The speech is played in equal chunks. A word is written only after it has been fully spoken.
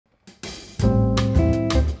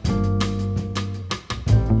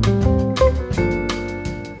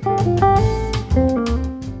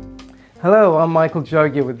Hello, I'm Michael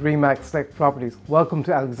Jogia with Remax Select Properties. Welcome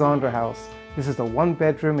to Alexandra House. This is a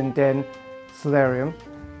one-bedroom and den solarium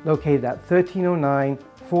located at 1309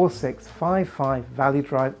 4655 Valley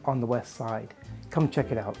Drive on the west side. Come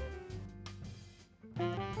check it out.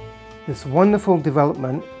 This wonderful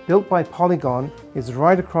development, built by Polygon, is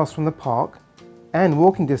right across from the park and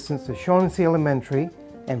walking distance to Shaughnessy Elementary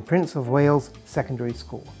and Prince of Wales Secondary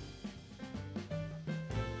School.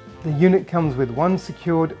 The unit comes with one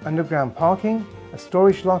secured underground parking, a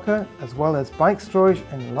storage locker, as well as bike storage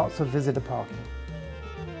and lots of visitor parking.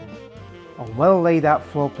 A well laid out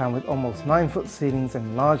floor plan with almost 9-foot ceilings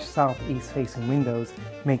and large southeast facing windows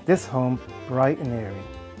make this home bright and airy.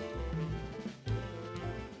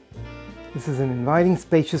 This is an inviting,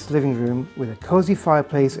 spacious living room with a cozy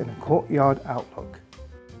fireplace and a courtyard outlook.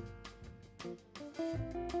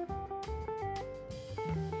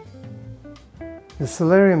 The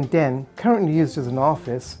solarium den, currently used as an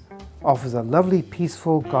office, offers a lovely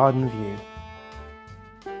peaceful garden view.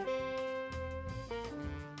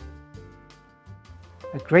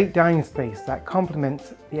 A great dining space that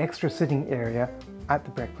complements the extra sitting area at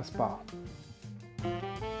the breakfast bar.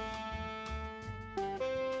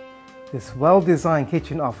 This well-designed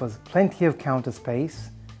kitchen offers plenty of counter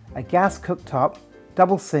space, a gas cooktop,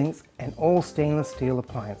 double sinks and all stainless steel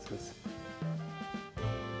appliances.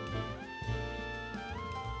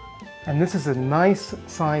 And this is a nice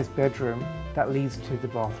sized bedroom that leads to the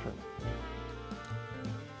bathroom.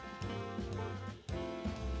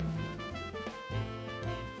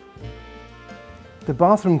 The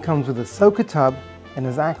bathroom comes with a soaker tub and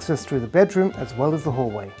has access through the bedroom as well as the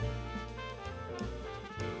hallway.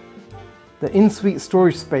 The in-suite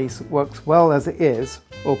storage space works well as it is,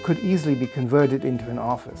 or could easily be converted into an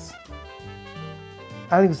office.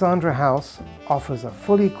 Alexandra House offers a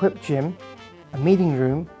fully equipped gym, a meeting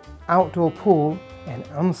room, outdoor pool and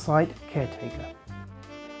on-site caretaker.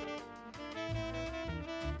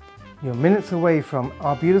 You're minutes away from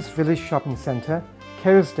Arbutus Village Shopping Centre,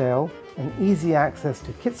 Kerrisdale and easy access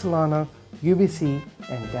to Kitsilano, UBC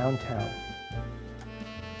and downtown.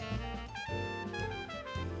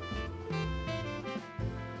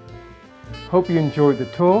 Hope you enjoyed the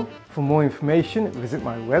tour. For more information, visit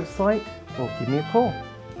my website or give me a call.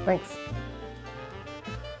 Thanks.